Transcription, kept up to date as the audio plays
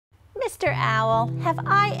Mr. Owl, have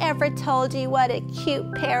I ever told you what a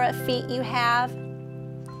cute pair of feet you have?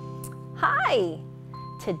 Hi!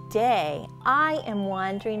 Today I am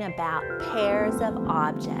wondering about pairs of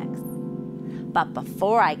objects. But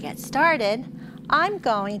before I get started, I'm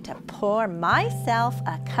going to pour myself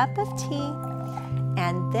a cup of tea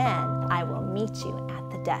and then I will meet you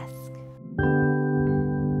at the desk.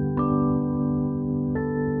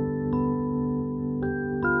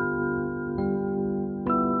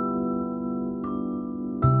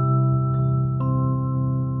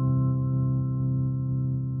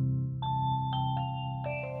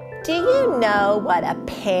 Do you know what a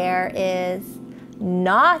pear is?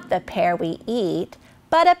 Not the pear we eat,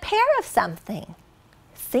 but a pair of something.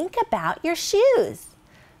 Think about your shoes.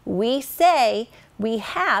 We say we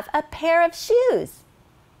have a pair of shoes.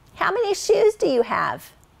 How many shoes do you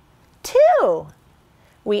have? 2.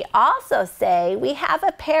 We also say we have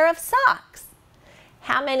a pair of socks.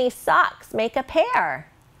 How many socks make a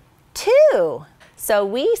pair? 2. So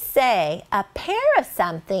we say a pair of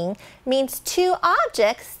something means 2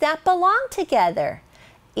 objects that belong together,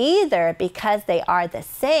 either because they are the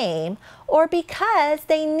same or because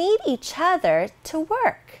they need each other to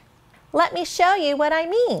work. Let me show you what I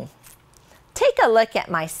mean. Take a look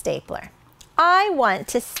at my stapler. I want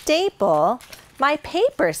to staple my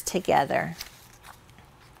papers together,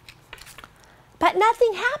 but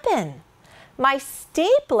nothing happened. My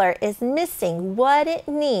stapler is missing what it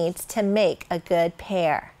needs to make a good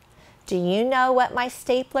pair. Do you know what my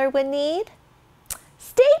stapler would need?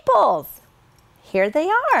 Staples! Here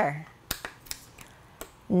they are.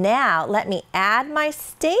 Now let me add my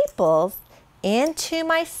staples into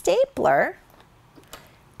my stapler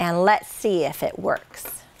and let's see if it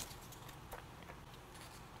works.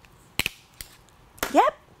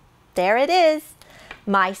 Yep, there it is.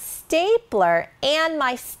 My stapler and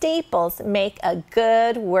my staples make a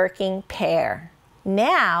good working pair.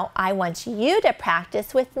 Now I want you to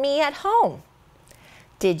practice with me at home.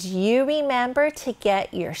 Did you remember to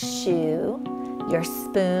get your shoe, your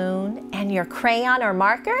spoon, and your crayon or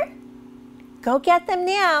marker? Go get them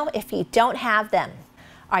now if you don't have them.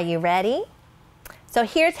 Are you ready? So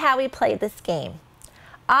here's how we play this game.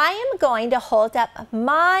 I am going to hold up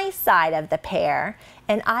my side of the pear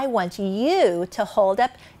and I want you to hold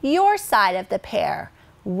up your side of the pear.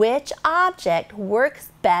 Which object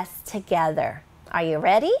works best together? Are you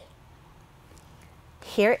ready?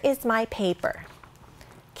 Here is my paper.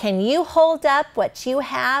 Can you hold up what you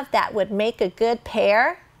have that would make a good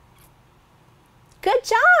pair? Good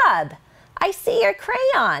job! I see your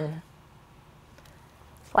crayon.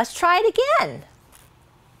 Let's try it again.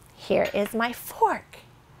 Here is my fork.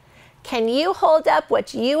 Can you hold up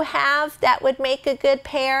what you have that would make a good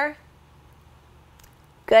pair?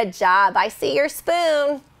 Good job. I see your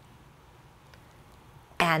spoon.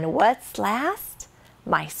 And what's last?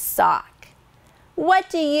 My sock. What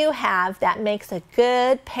do you have that makes a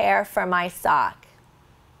good pair for my sock?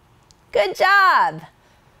 Good job.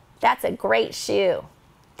 That's a great shoe.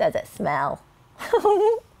 Does it smell?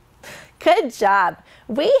 Good job.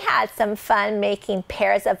 We had some fun making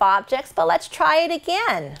pairs of objects, but let's try it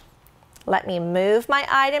again. Let me move my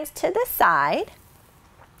items to the side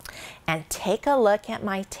and take a look at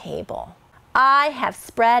my table. I have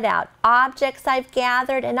spread out objects I've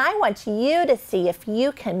gathered and I want you to see if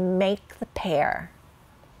you can make the pair.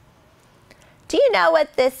 Do you know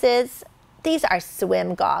what this is? These are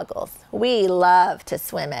swim goggles. We love to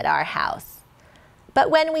swim at our house.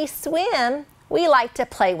 But when we swim, we like to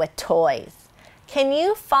play with toys. Can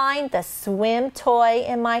you find the swim toy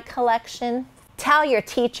in my collection? Tell your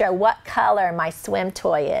teacher what color my swim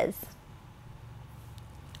toy is.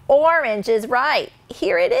 Orange is right.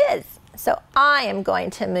 Here it is. So I am going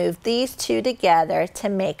to move these 2 together to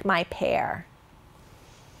make my pair.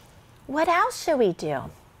 What else should we do?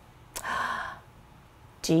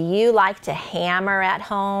 Do you like to hammer at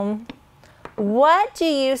home? What do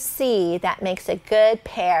you see that makes a good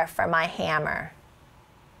pair for my hammer?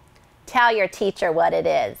 Tell your teacher what it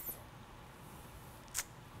is.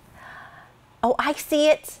 Oh, I see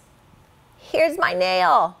it. Here's my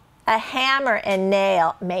nail. A hammer and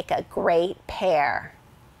nail make a great pair.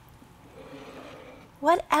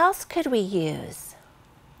 What else could we use?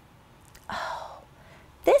 Oh,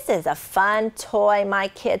 this is a fun toy my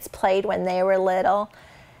kids played when they were little.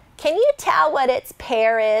 Can you tell what its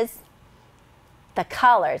pair is? The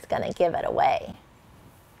color's gonna give it away.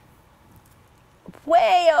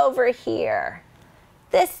 Way over here.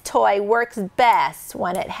 This toy works best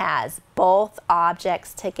when it has both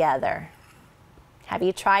objects together. Have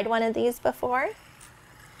you tried one of these before?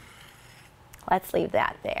 Let's leave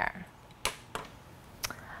that there.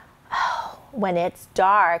 Oh, When it's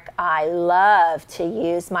dark, I love to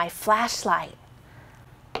use my flashlight.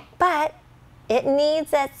 But it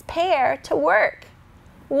needs its pair to work.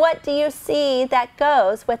 What do you see that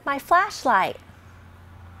goes with my flashlight?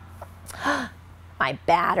 My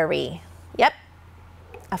battery. Yep,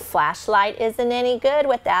 a flashlight isn't any good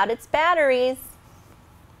without its batteries.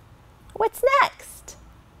 What's next?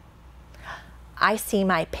 I see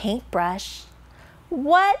my paintbrush.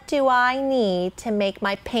 What do I need to make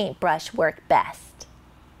my paintbrush work best?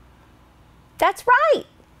 That's right,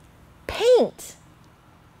 paint.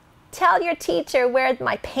 Tell your teacher where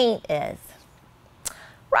my paint is.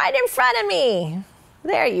 Right in front of me.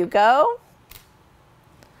 There you go.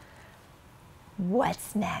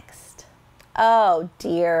 What's next? Oh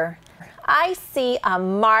dear, I see a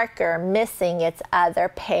marker missing its other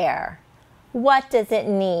pair. What does it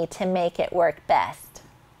need to make it work best?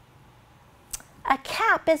 A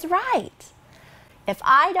cap is right. If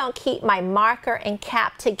I don't keep my marker and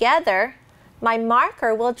cap together, my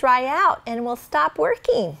marker will dry out and will stop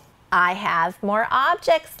working. I have more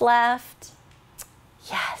objects left.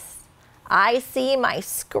 Yes, I see my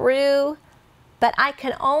screw, but I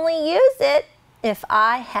can only use it if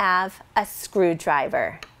I have a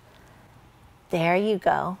screwdriver. There you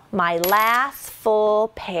go, my last full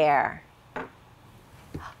pair.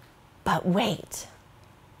 But wait,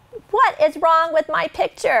 what is wrong with my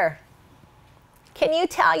picture? Can you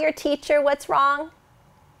tell your teacher what's wrong?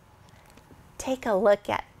 Take a look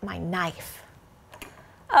at my knife.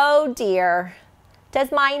 Oh dear,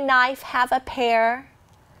 does my knife have a pair?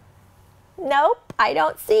 Nope, I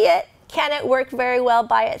don't see it. Can it work very well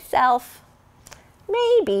by itself?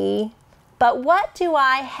 Maybe, but what do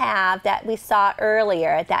I have that we saw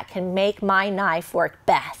earlier that can make my knife work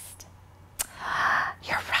best?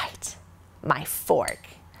 You're right, my fork.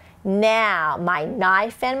 Now my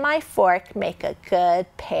knife and my fork make a good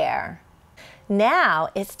pair. Now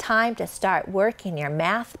it's time to start working your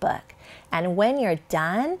math book. And when you're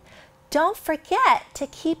done, don't forget to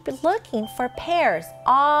keep looking for pairs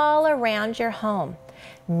all around your home.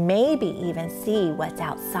 Maybe even see what's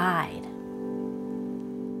outside.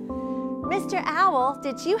 Mr. Owl,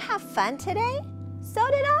 did you have fun today? So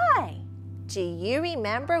did I. Do you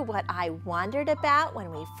remember what I wondered about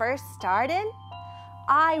when we first started?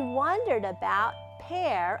 I wondered about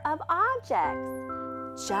pair of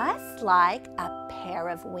objects, just like a pair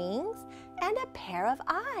of wings and a pair of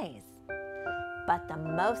eyes. But the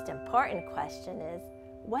most important question is,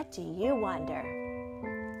 what do you wonder?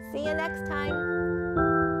 See you next time.